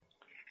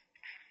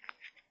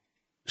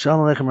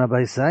Shalom Aleichem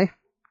Rabbi Isai.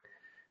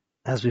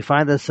 As we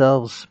find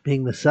ourselves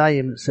being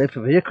Messiah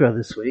Sefer Vayikra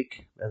this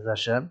week, as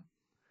Hashem,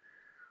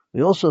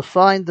 we also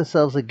find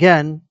ourselves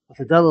again with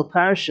a double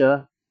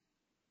parsha.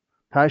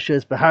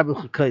 Parshas Behar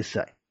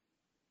Bechukosai.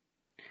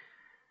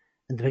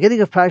 In the beginning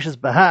of Parshas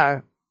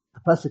Behar, the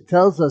pasuk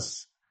tells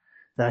us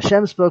that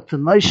Hashem spoke to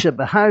Moshe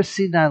Behar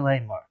Sinai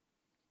Lemor.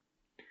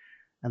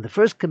 And the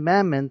first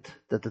commandment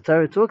that the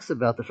Torah talks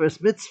about, the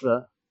first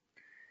mitzvah,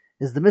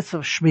 is the mitzvah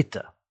of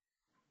Shemitah.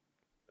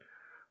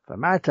 When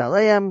they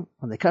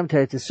come to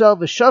Eretz Yisrael,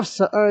 v'shav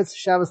sa'aretz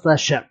Shabbos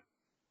l'Hashem.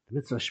 The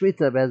mitzvah of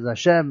Shemitah, Be'ez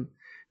Hashem,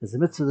 is the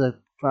mitzvah that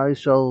Klal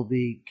Yisrael will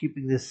be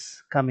keeping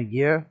this coming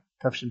year,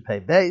 Tavshin Pei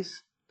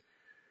Beis,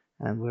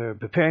 and we're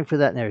preparing for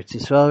that in Eretz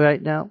Yisrael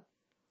right now.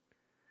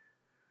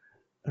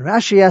 And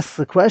Rashi asks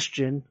the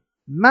question,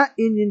 Ma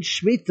inyan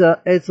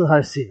Shemitah etzel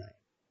Har Sinai?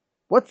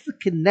 What's the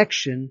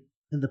connection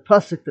in the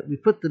pasuk that we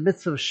put the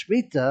mitzvah of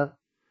Shemitah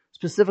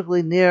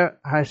specifically near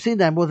Har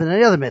Sinai more than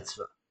any other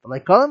mitzvah? But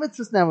like all the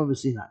mitzvahs now are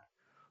Sinai.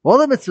 All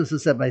the mitzvahs are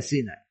said by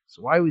Sinai.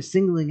 So why are we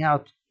singling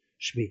out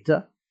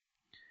Shemitah?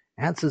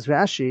 Answers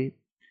Rashi,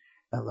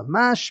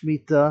 Elama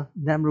Shemitah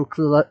nemru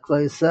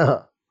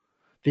klayaseha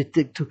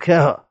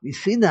v'tiktukeha.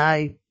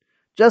 Sinai,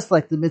 just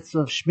like the mitzvah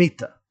of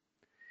Shemitah,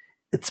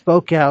 it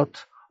spoke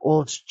out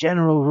all its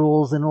general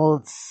rules and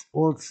all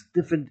its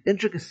different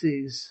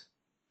intricacies.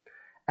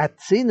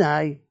 At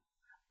Sinai,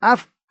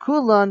 af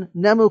kulan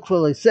nemru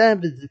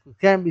klayasehem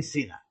v'tiktukehem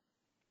b'Sinai.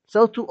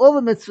 So to all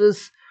the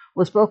mitzvahs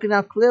was spoken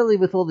out clearly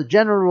with all the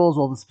general rules,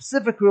 all the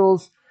specific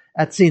rules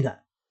at Sinai.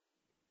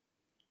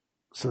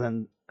 So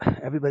then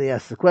everybody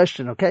asks the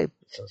question, okay,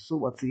 so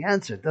what's the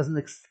answer? It doesn't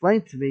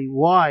explain to me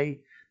why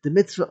the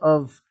mitzvah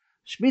of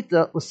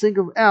Shemitah was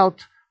singled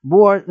out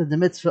more than the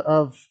mitzvah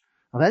of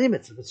any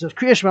mitzvah. So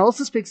Kriya Shema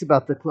also speaks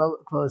about the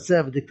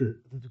Klosev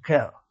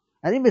Dukeh.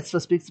 Any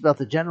mitzvah speaks about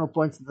the general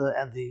points of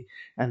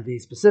and the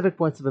specific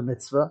points of a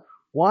mitzvah.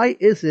 Why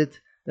is it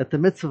that the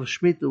mitzvah of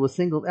Shemitah was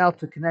singled out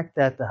to connect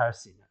that to Har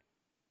Sinai?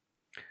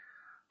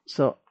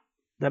 So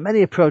there are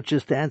many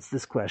approaches to answer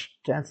this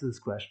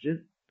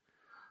question.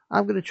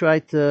 I'm going to try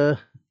to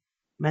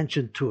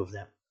mention two of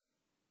them.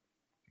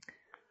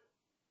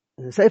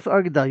 In the Sefer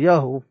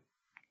Agdal,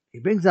 he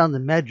brings down the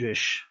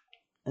Medrash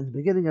in the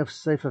beginning of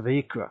Sefer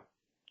Vayikra.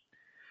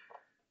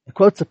 He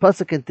quotes a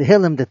pasuk in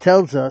Tehillim that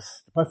tells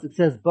us, the pasuk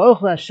says, Baruch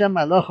Hashem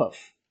Alochav.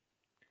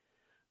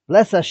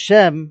 Bless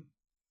Hashem,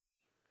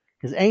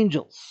 His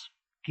angels.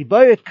 Ki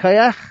Baruch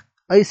Kayach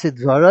Oised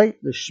Dvarai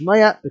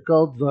L'Shmaya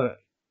B'Kol Dvarai.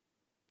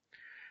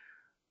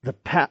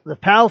 The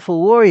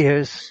powerful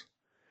warriors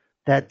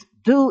that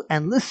do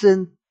and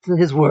listen to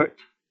His word.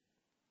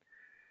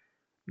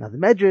 Now the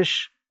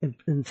Medrash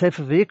in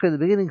Sefer Vayikra in the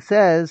beginning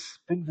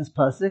brings this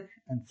pasuk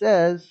and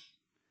says,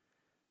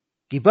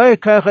 Gibar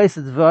Karach Oised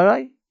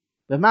Dvarai,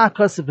 B'ma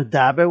HaKosav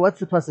Medaber.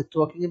 What's the pasuk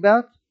talking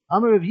about?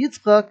 Amar of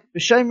Yitzchak,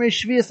 B'Shomer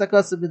Shvius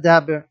HaKosav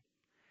Medaber.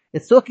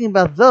 It's talking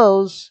about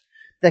those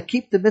that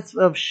keep the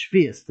mitzvah of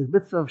Shvius, the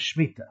mitzvah of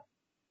Shemitah.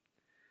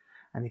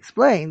 And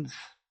explains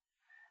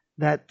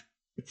that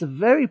it's a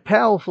very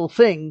powerful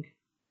thing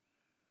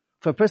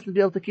for a person to be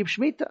able to keep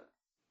Shemitah.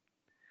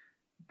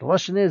 The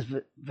Lashon is,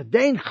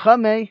 V'dein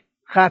chamei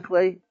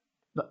chaklei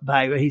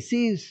bayra. He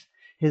sees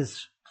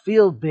his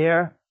field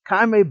bare,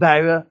 karmei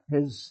bayra,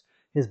 his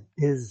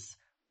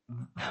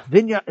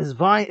vineyard is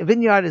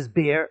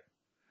bare.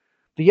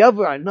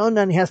 V'yavar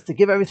nonan, he has to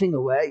give everything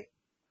away.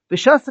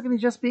 V'shastak, and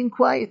he's just being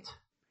quiet.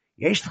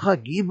 Yesh l'cha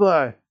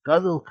gibar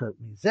gadol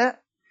k'mizeh.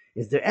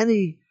 Is there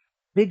any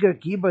bigger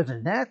gibar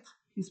than that?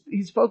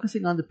 He's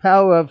focusing on the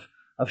power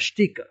of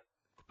shtika.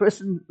 The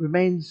person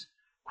remains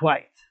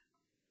quiet.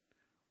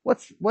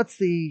 What's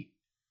the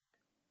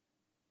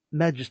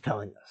Medrash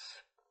telling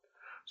us?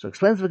 So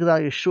explains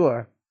V'Gedal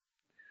Yeshua.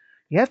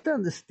 You have to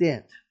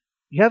understand.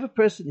 You have a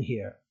person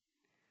here.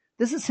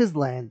 This is his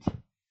land.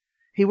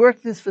 He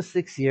worked this for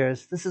 6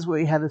 years. This is where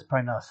he had his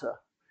parnasa.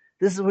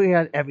 This is where he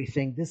had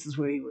everything. This is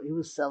where he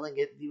was selling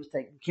it. He was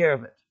taking care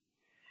of it.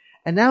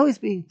 And now he's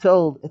being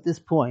told at this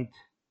point,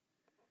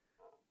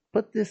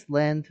 put this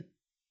land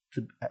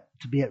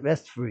to be at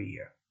rest for a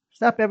year.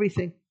 Stop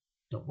everything.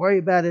 Don't worry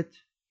about it.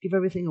 Give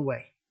everything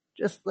away.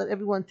 Just let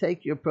everyone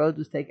take your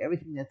produce, take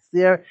everything that's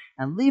there,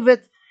 and leave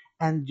it.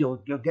 And you'll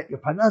get your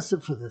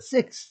parnasa for the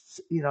 6th,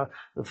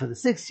 for the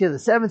 6th year, the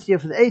 7th year,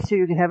 for the 8th year.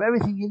 You can have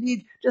everything you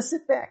need. Just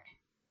sit back.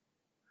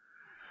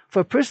 For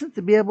a person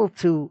to be able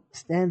to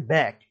stand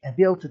back and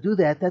be able to do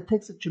that, that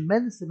takes a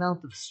tremendous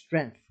amount of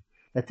strength.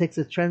 That takes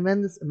a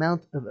tremendous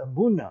amount of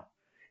emunah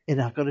in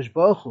HaKadosh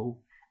Baruch Hu,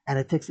 and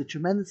it takes a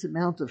tremendous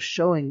amount of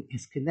showing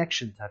his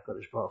connection to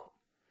HaKadosh Baruch Hu,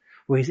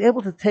 where he's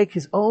able to take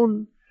his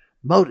own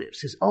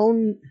motives, his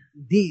own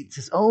deeds,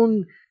 his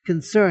own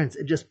concerns,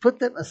 and just put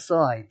them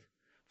aside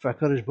for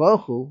HaKadosh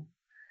Baruch Hu.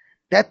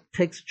 That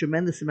takes a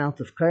tremendous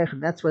amount of koyach,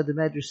 and that's why the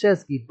Medrash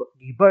says,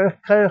 Gibar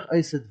koyach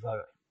oised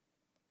dvarai.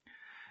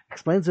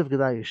 Explains of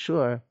V'Gedal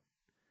Yeshua,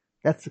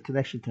 that's the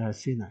connection to Har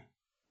Sinai.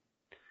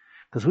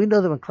 Because we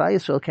know that when Klal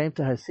Yisrael came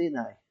to Har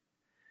Sinai,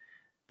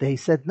 they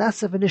said,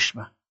 Nasa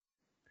v'nishma.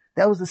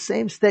 That was the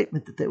same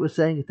statement that they were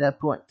saying at that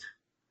point.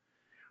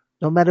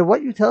 No matter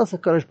what you tell us,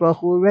 HaKadosh Baruch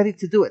Hu, we're ready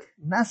to do it.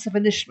 Nasa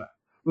v'nishma.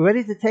 We're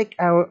ready to take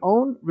our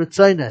own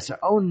ritzonos, our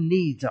own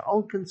needs, our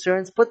own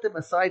concerns, put them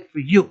aside for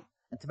you,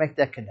 and to make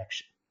that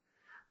connection.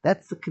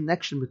 That's the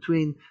connection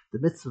between the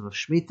mitzvah of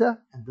Shemitah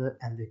and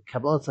the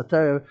Kabbalah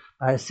Torah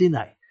by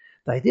Sinai.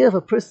 The idea of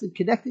a person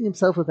connecting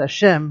himself with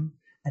Hashem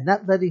and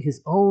not letting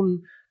his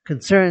own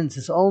concerns,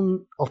 his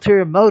own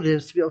ulterior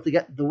motives to be able to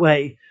get in the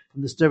way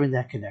from disturbing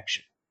that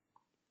connection.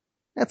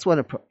 That's one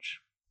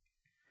approach.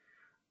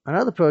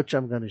 Another approach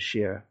I'm going to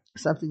share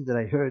is something that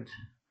I heard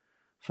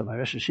from my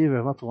Rosh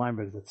Hashiva, Rav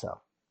Weinberg Zatzal.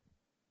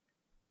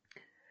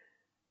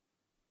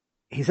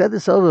 He said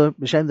this over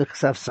B'Shem the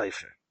Chesaf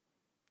Sefer.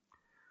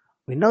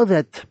 We know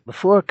that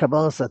before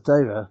Kabbalah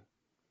Torah,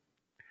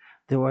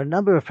 there were a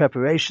number of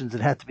preparations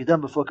that had to be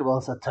done before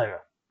Kabbalah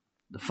Torah.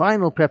 The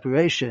final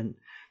preparation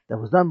that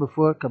was done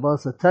before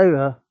Kabbalah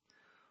Torah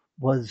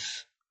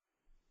was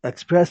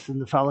expressed in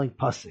the following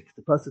pasuk.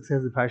 The pasuk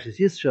says in Parshas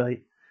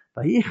Yisrael,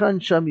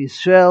 "Vayichan Sham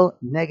Yisrael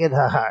neged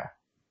hahar,"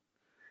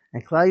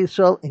 and Klal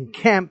Yisrael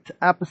encamped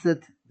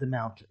opposite the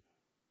mountain.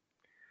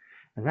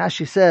 And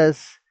Rashi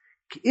says,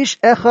 "Ki ish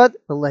echad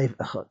b'leiv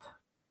echad,"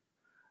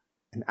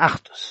 in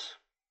Achdus.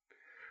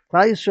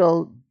 Klal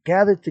Yisrael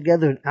gathered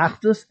together in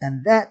Achdus,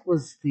 and that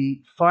was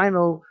the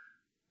final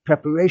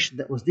preparation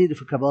that was needed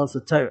for Kabbalah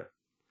Torah.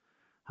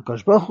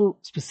 HaKadosh Baruch Hu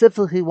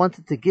specifically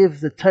wanted to give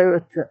the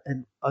Torah to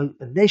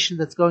a nation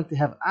that's going to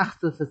have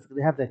Achdus, that's going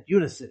to have that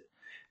unison.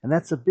 And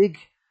that's a big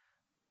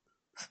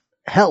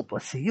help, a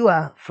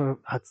siyua for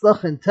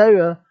Hatzlach and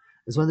Torah,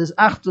 is when there's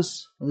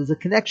Achdus, when there's a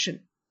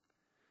connection.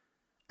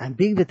 And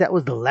being that that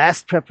was the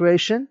last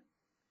preparation,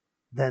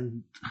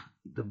 then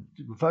the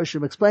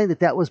Mepharshim explained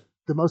that was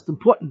the most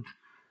important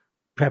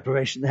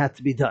preparation that had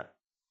to be done.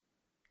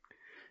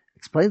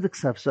 Explained the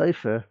Chesaf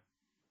Sefer,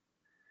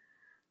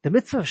 the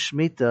mitzvah of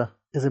Shemitah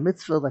is a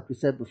mitzvah, like we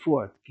said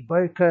before.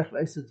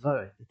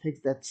 It takes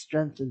that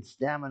strength and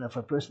stamina for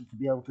a person to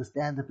be able to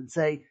stand up and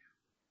say,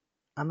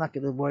 I'm not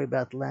going to worry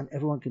about the land,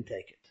 everyone can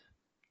take it.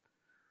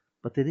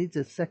 But there needs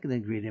a second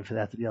ingredient for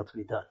that to be able to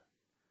be done.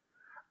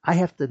 I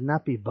have to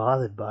not be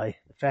bothered by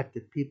the fact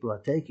that people are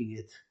taking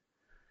it,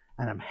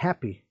 and I'm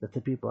happy that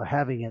the people are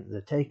having it and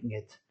they're taking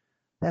it.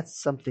 That's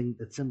something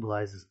that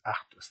symbolizes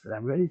Achdus, that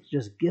I'm ready to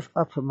just give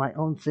up for my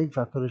own thing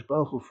for HaKadosh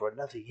Baruch Hu for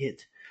another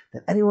Yid.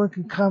 That anyone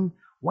can come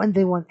when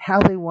they want,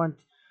 how they want,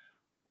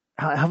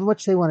 how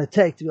much they want to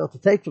take, to be able to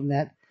take from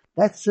that.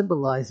 That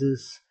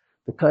symbolizes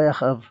the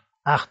koyach of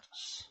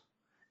Achdus.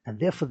 And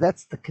therefore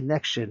that's the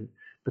connection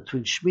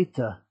between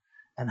Shemitah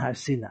and Har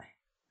Sinai,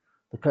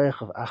 the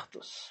koyach of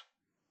Achdus.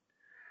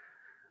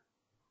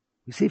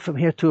 We see from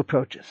here two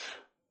approaches.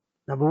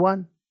 Number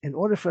one, in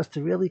order for us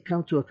to really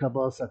come to a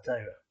Kabbalah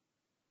Torah,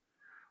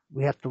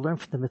 we have to learn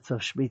from the mitzvah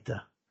of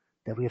Shemitah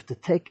that we have to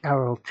take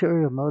our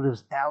ulterior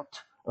motives out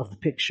of the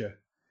picture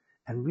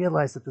and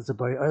realize that there's a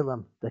Bari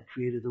Olam that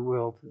created the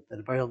world, that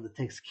a Bari Olam that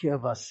takes care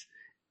of us,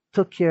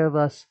 took care of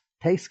us,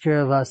 takes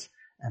care of us,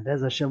 and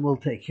Bez Hashem will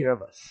take care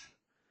of us.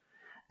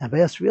 And by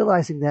us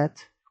realizing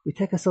that, we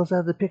take ourselves out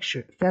of the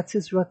picture. If that's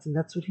His rut and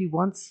that's what He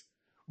wants,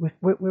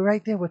 we're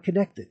right there, we're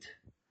connected.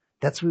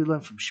 That's what we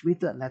learn from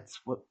Shemitah, and that's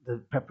what the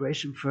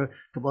preparation for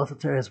Kabbalah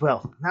Torah as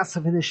well.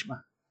 Nasa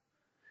v'nishma.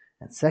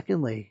 And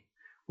secondly,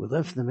 we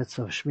learn from the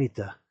mitzvah of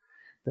Shemitah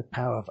the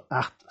power of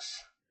Achdus,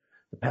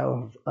 the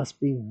power of us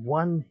being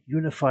one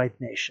unified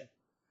nation.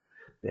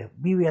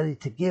 Be ready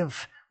to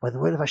give by the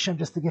word of Hashem,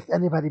 just to give to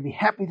anybody. Be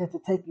happy that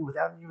they're taking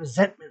without any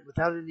resentment,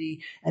 without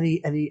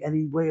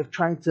any way of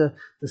trying to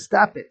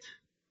stop it.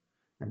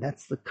 And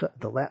that's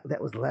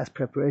that was the last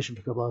preparation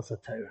for Kabbalah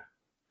Torah.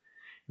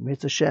 In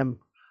Mirz Hashem,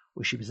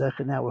 we should be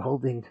zecher now. We're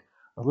holding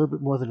a little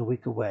bit more than a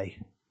week away,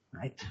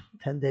 right?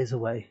 10 days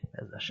away,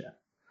 as Hashem.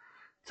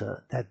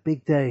 To that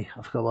big day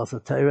of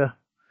Kabbalah Torah,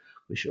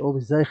 we should all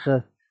be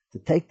zecher to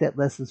take that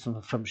lessons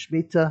from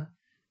Shemitah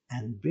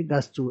and bring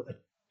us to a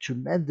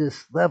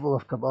tremendous level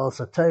of Kabbalah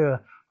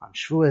Torah on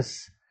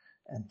Shavuos,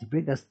 and to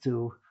bring us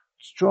to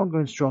stronger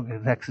and stronger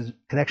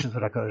connections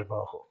with HaKadosh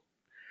Baruch Hu.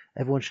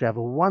 Everyone should have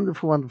a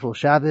wonderful, wonderful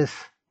Shabbos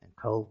and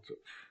Kol Tov.